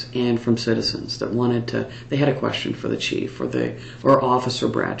basis, and from citizens that they had a question for the chief or Officer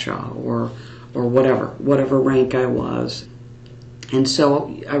Bradshaw or whatever rank I was. And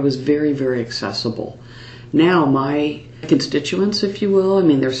so I was very, very accessible. Now my constituents, if you will, I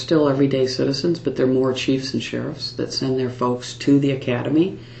mean, they're still everyday citizens, but they're more chiefs and sheriffs that send their folks to the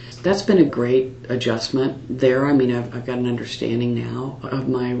academy. That's been a great adjustment there. I mean, I've got an understanding now of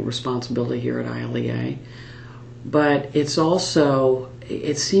my responsibility here at ILEA. But it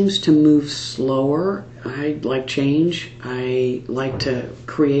seems to move slower. I like change. I like to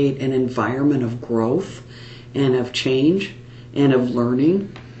create an environment of growth and of change and of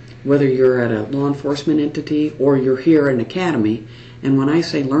learning, whether you're at a law enforcement entity or you're here at an academy. And when I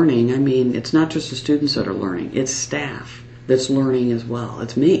say learning, I mean it's not just the students that are learning, it's staff that's learning as well.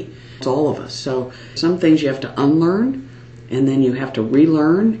 It's me. It's all of us. So some things you have to unlearn, and then you have to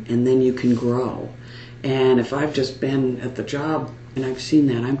relearn, and then you can grow. And if I've just been at the job and I've seen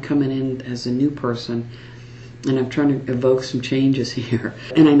that, I'm coming in as a new person and I'm trying to evoke some changes here.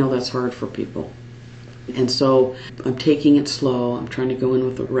 And I know that's hard for people. And so I'm taking it slow. I'm trying to go in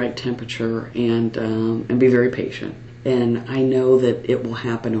with the right temperature and be very patient. And I know that it will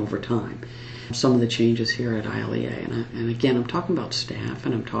happen over time. Some of the changes here at ILEA, and again, I'm talking about staff,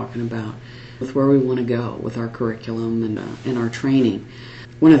 and I'm talking about with where we want to go with our curriculum and our training.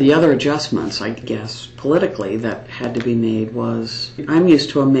 One of the other adjustments, I guess, politically that had to be made was I'm used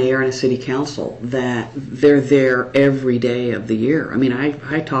to a mayor and a city council that they're there every day of the year. I mean,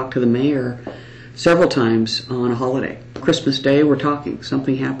 I talk to the mayor several times on a holiday. Christmas Day, we're talking.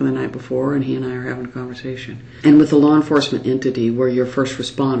 Something happened the night before, and he and I are having a conversation. And with the law enforcement entity, where you're first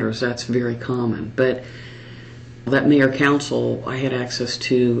responders, that's very common. But that mayor council, I had access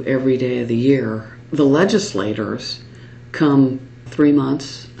to every day of the year. The legislators come 3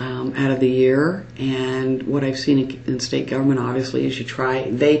 months out of the year, and what I've seen in state government, obviously, is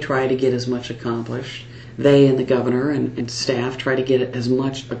they try to get as much accomplished. They and the governor and staff try to get as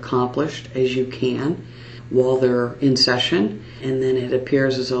much accomplished as you can while they're in session, and then it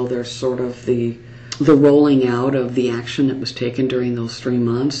appears as though there's sort of the rolling out of the action that was taken during those 3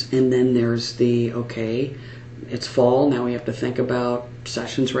 months, and then there's okay, it's fall, now we have to think about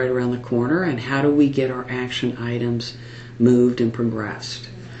sessions right around the corner, and how do we get our action items moved and progressed.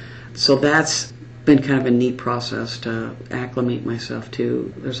 So that's been kind of a neat process to acclimate myself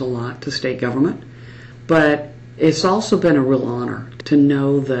to. There's a lot to state government, but it's also been a real honor to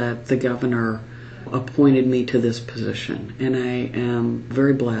know that the governor appointed me to this position, and I am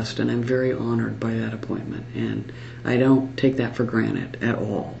very blessed and I'm very honored by that appointment, and I don't take that for granted at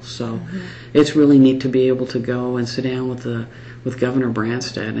all. So it's really neat to be able to go and sit down with Governor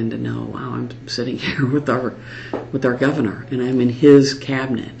Branstad and to know, wow, I'm sitting here with our governor and I'm in his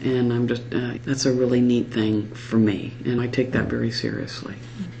cabinet, and I'm just that's a really neat thing for me, and I take that very seriously.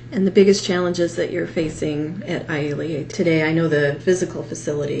 And the biggest challenges that you're facing at ILEA today, I know the physical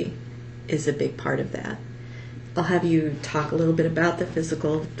facility is a big part of that. I'll have you talk a little bit about the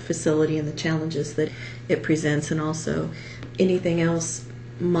physical facility and the challenges that it presents, and also anything else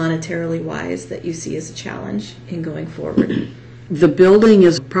monetarily wise that you see as a challenge in going forward. The building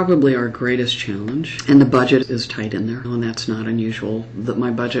is probably our greatest challenge, and the budget is tight in there, and that's not unusual. That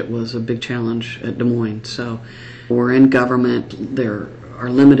my budget was a big challenge at Des Moines. So we're in government. There are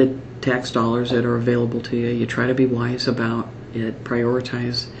limited tax dollars that are available to you. You try to be wise about it,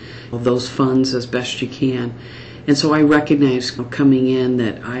 prioritize those funds as best you can. And so I recognize coming in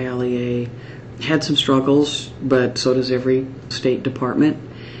that ILEA had some struggles, but so does every state department.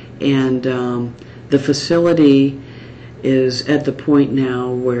 And the facility is at the point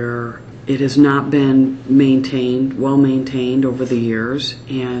now where it has not been well maintained over the years.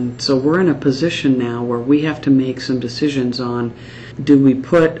 And so we're in a position now where we have to make some decisions on, do we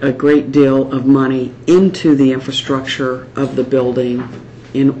put a great deal of money into the infrastructure of the building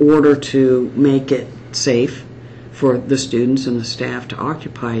in order to make it safe for the students and the staff to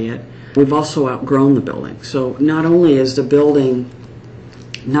occupy it? We've also outgrown the building. So not only is the building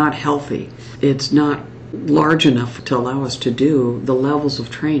not healthy, it's not large enough to allow us to do the levels of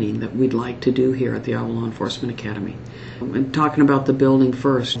training that we'd like to do here at the Iowa Law Enforcement Academy. I'm talking about the building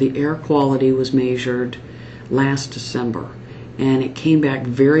first. The air quality was measured last December, and it came back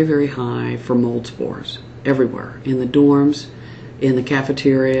very, very high for mold spores everywhere, in the dorms, in the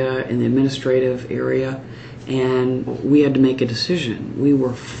cafeteria, in the administrative area, and we had to make a decision. We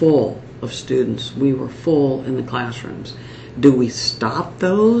were full of students. We were full in the classrooms. Do we stop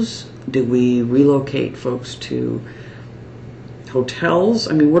those? Do we relocate folks to hotels?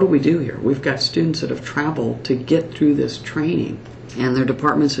 I mean, what do we do here? We've got students that have traveled to get through this training, and their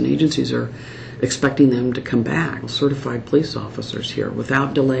departments and agencies are expecting them to come back, certified police officers here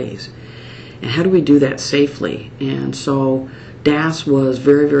without delays. And how do we do that safely? And so DAS was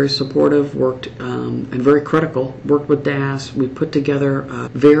very, very supportive, worked and very critical, worked with DAS. We put together a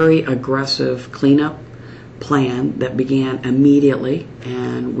very aggressive cleanup plan that began immediately,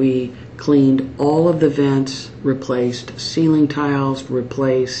 and we cleaned all of the vents, replaced ceiling tiles,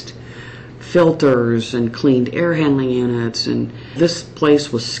 replaced filters, and cleaned air handling units, and this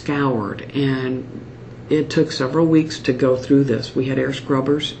place was scoured, and it took several weeks to go through this. We had air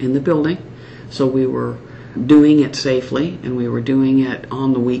scrubbers in the building, so we were doing it safely, and we were doing it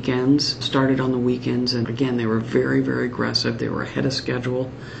on the weekends, started on the weekends, and again, they were very, very aggressive. They were ahead of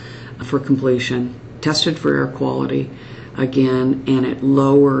schedule for completion, tested for air quality. again, and it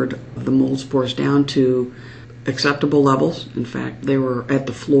lowered the mold spores down to acceptable levels. In fact, they were at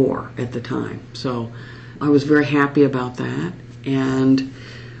the floor at the time. So I was very happy about that. And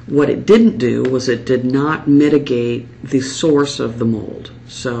what it didn't do was it did not mitigate the source of the mold.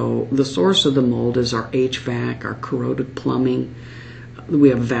 So the source of the mold is our HVAC, our corroded plumbing. We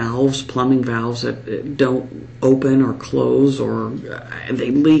have valves, plumbing valves that don't open or close, or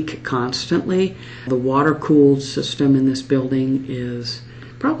they leak constantly. The water-cooled system in this building is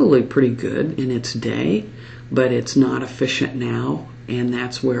probably pretty good in its day, but it's not efficient now, and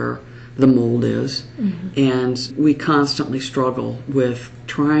that's where the mold is. And we constantly struggle with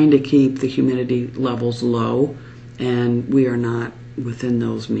trying to keep the humidity levels low, and we are not within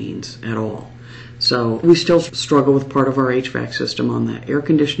those means at all. So we still struggle with part of our HVAC system on the air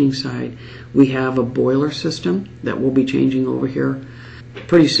conditioning side. We have a boiler system that we'll be changing over here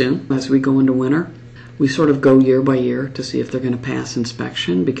pretty soon as we go into winter. We sort of go year by year to see if they're going to pass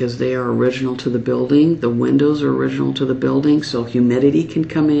inspection because they are original to the building. The windows are original to the building, so humidity can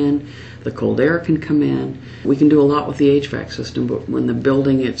come in, the cold air can come in. We can do a lot with the HVAC system, but when the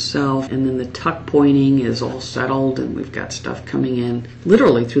building itself and then the tuck pointing is all settled and we've got stuff coming in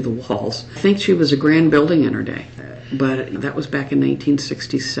literally through the walls. I think she was a grand building in her day, but that was back in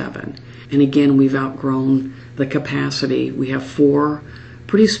 1967. And again, we've outgrown the capacity. We have 4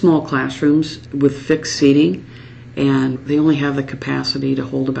 pretty small classrooms with fixed seating, and they only have the capacity to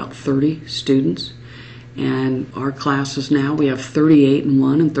hold about 30 students. And our classes now, we have 38 in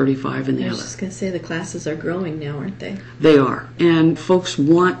one and 35 in the I other. was just going to say the classes are growing now, aren't they? They are. And folks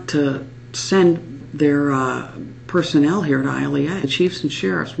want to send their personnel here to ILEA. The chiefs and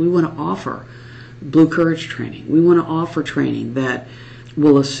sheriffs, we want to offer Blue Courage training. We want to offer training that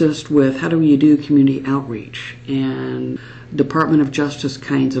will assist with how do you do community outreach and Department of Justice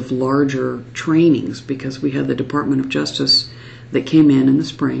kinds of larger trainings, because we had the Department of Justice that came in the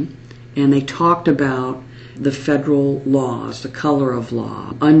spring and they talked about the federal laws, the color of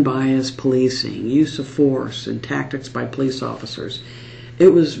law, unbiased policing, use of force, and tactics by police officers.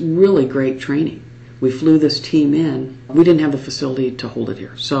 It was really great training. We flew this team in. We didn't have the facility to hold it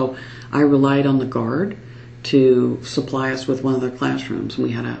here, so I relied on the Guard to supply us with one of their classrooms.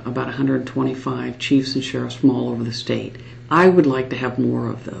 We had about 125 chiefs and sheriffs from all over the state. I would like to have more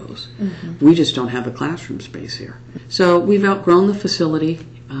of those. We just don't have the classroom space here. So we've outgrown the facility.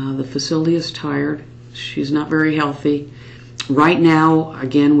 The facility is tired. She's not very healthy. Right now,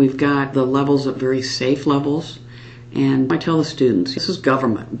 again, we've got the levels at very safe levels. And I tell the students, this is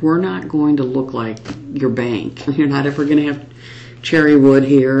government. We're not going to look like your bank. You're not ever going to have cherry wood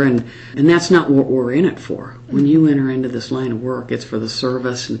here, and that's not what we're in it for. When you enter into this line of work, it's for the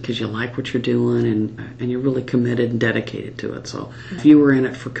service and because you like what you're doing and you're really committed and dedicated to it. So if you were in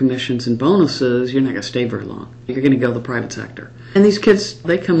it for commissions and bonuses, you're not going to stay very long. You're going to go to the private sector. And these kids,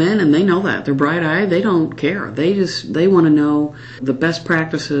 they come in and they know that. They're bright-eyed. They don't care. They want to know the best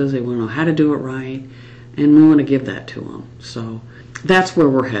practices. They want to know how to do it right, and we want to give that to them. So that's where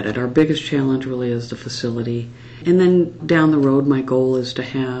we're headed. Our biggest challenge really is the facility. And then down the road, my goal is to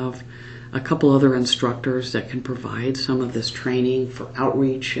have a couple other instructors that can provide some of this training for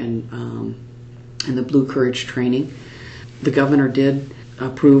outreach and the Blue Courage training. The governor did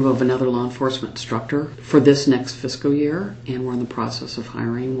approve of another law enforcement instructor for this next fiscal year, and we're in the process of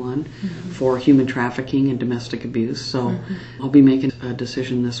hiring one for human trafficking and domestic abuse. So I'll be making a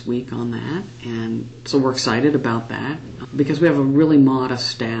decision this week on that, and so we're excited about that because we have a really modest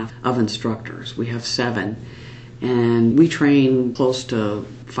staff of instructors. We have 7. And we train close to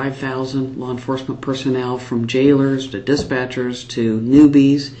 5,000 law enforcement personnel, from jailers to dispatchers to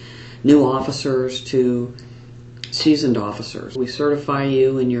newbies, new officers to seasoned officers. We certify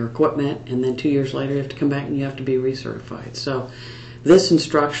you in your equipment, and then 2 years later you have to come back and you have to be recertified. So this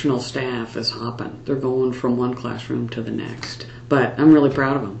instructional staff is hopping. They're going from one classroom to the next. But I'm really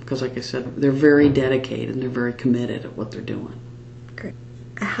proud of them because, like I said, they're very dedicated and they're very committed at what they're doing. Great.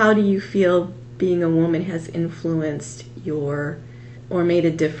 How do you feel being a woman has influenced your, or made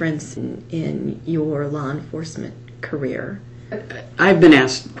a difference in your law enforcement career? I've been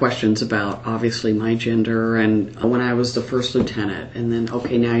asked questions about, obviously, my gender, and when I was the first lieutenant, and then,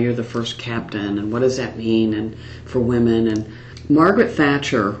 okay, now you're the first captain, and what does that mean and for women? And Margaret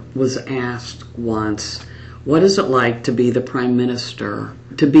Thatcher was asked once, what is it like to be the prime minister,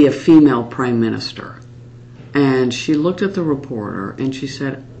 to be a female prime minister? And she looked at the reporter and she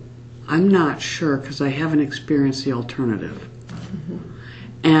said, I'm not sure because I haven't experienced the alternative.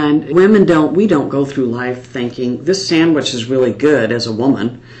 And women we don't go through life thinking, this sandwich is really good as a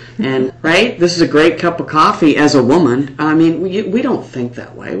woman, and right, this is a great cup of coffee as a woman. I mean, we don't think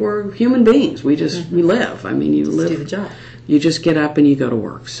that way. We're human beings. We live. I mean, you live. Do the job. You just get up and you go to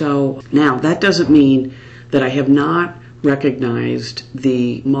work. So now that doesn't mean that I have not recognized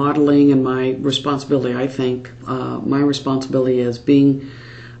the modeling and my responsibility. I think my responsibility is being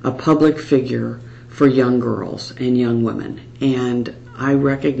a public figure for young girls and young women. And I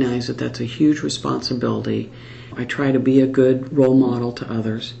recognize that that's a huge responsibility. I try to be a good role model to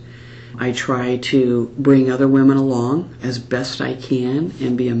others. I try to bring other women along as best I can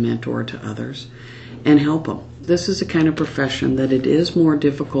and be a mentor to others and help them. This is a kind of profession that it is more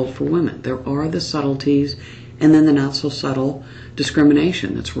difficult for women. There are the subtleties and then the not so subtle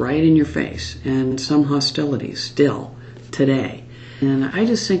discrimination that's right in your face and some hostilities still today. And I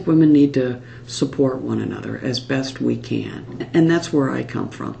just think women need to support one another as best we can. And that's where I come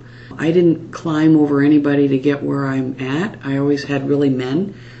from. I didn't climb over anybody to get where I'm at. I always had really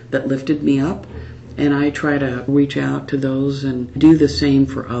men that lifted me up. And I try to reach out to those and do the same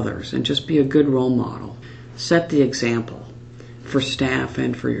for others and just be a good role model. Set the example for staff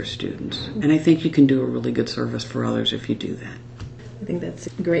and for your students. And I think you can do a really good service for others if you do that. I think that's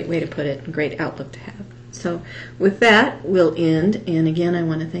a great way to put it, a great outlook to have. So with that, we'll end. And again, I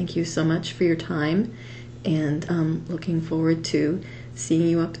want to thank you so much for your time, and looking forward to seeing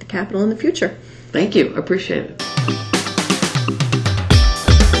you up at the Capitol in the future. Thank you. Appreciate it.